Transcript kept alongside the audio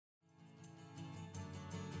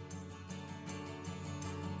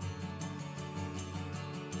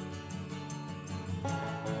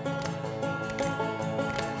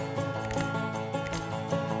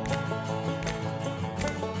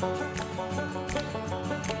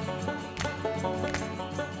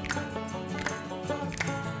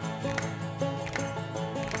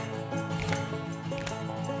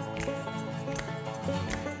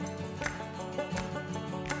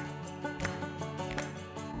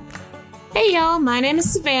Hey y'all, my name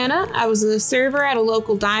is Savannah. I was a server at a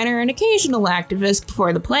local diner and occasional activist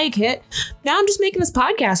before the plague hit. Now I'm just making this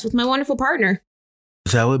podcast with my wonderful partner.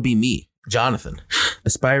 That would be me, Jonathan.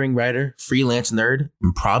 Aspiring writer, freelance nerd,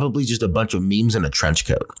 and probably just a bunch of memes in a trench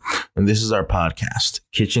coat. And this is our podcast,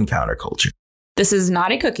 Kitchen Counterculture. This is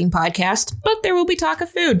not a cooking podcast, but there will be talk of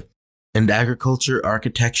food. And agriculture,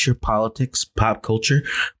 architecture, politics, pop culture,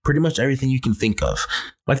 pretty much everything you can think of.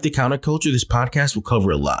 Like the counterculture, this podcast will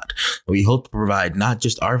cover a lot. And we hope to provide not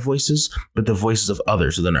just our voices, but the voices of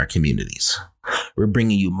others within our communities. We're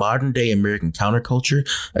bringing you modern day American counterculture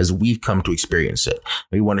as we've come to experience it.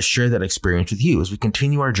 We want to share that experience with you as we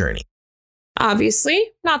continue our journey. Obviously,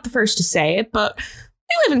 not the first to say it, but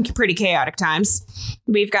we live in pretty chaotic times.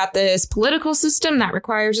 We've got this political system that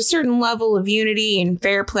requires a certain level of unity and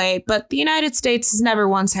fair play, but the United States has never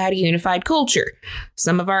once had a unified culture.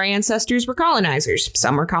 Some of our ancestors were colonizers,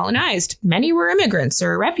 some were colonized, many were immigrants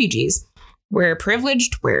or refugees. We're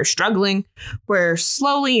privileged, we're struggling, we're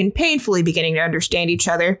slowly and painfully beginning to understand each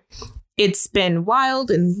other. It's been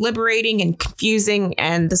wild and liberating and confusing,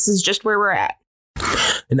 and this is just where we're at.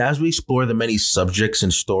 And as we explore the many subjects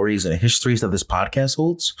and stories and histories that this podcast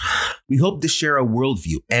holds, we hope to share our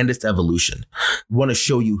worldview and its evolution. We want to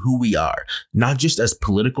show you who we are, not just as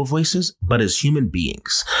political voices, but as human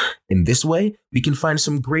beings. In this way, we can find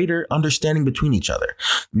some greater understanding between each other.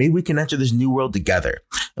 Maybe we can enter this new world together,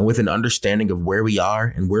 and with an understanding of where we are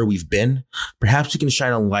and where we've been, perhaps we can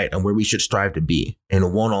shine a light on where we should strive to be, and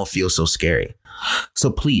it won't all feel so scary. So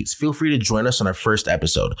please feel free to join us on our first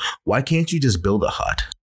episode. Why can't you just build a hut?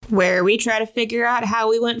 Where we try to figure out how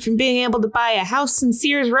we went from being able to buy a house in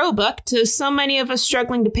Sears Roebuck to so many of us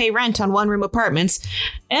struggling to pay rent on one-room apartments.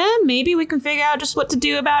 And maybe we can figure out just what to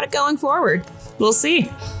do about it going forward. We'll see.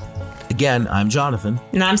 Again, I'm Jonathan.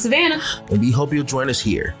 And I'm Savannah. And we hope you'll join us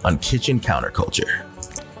here on Kitchen Counterculture.